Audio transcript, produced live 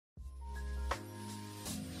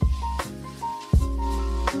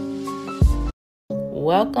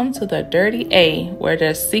Welcome to the Dirty A, where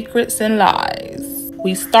there's secrets and lies.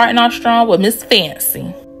 We starting off strong with Miss Fancy.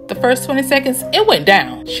 The first 20 seconds, it went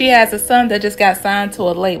down. She has a son that just got signed to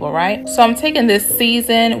a label, right? So I'm taking this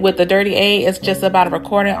season with the Dirty A. It's just about a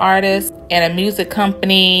recording artist and a music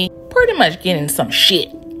company pretty much getting some shit.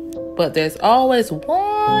 But there's always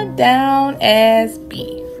one down-ass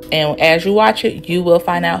beef. And as you watch it, you will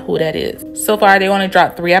find out who that is. So far, they only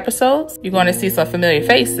dropped 3 episodes. You're going to see some familiar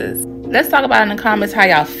faces. Let's talk about in the comments how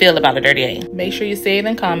y'all feel about the Dirty A. Make sure you save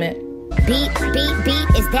and comment. Beep, beep, beep,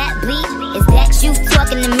 is that bleep? Is that you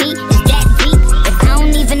talking to me? Is that deep? If I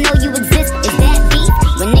don't even know you exist, is that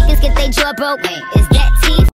deep? When niggas get their jaw broke, is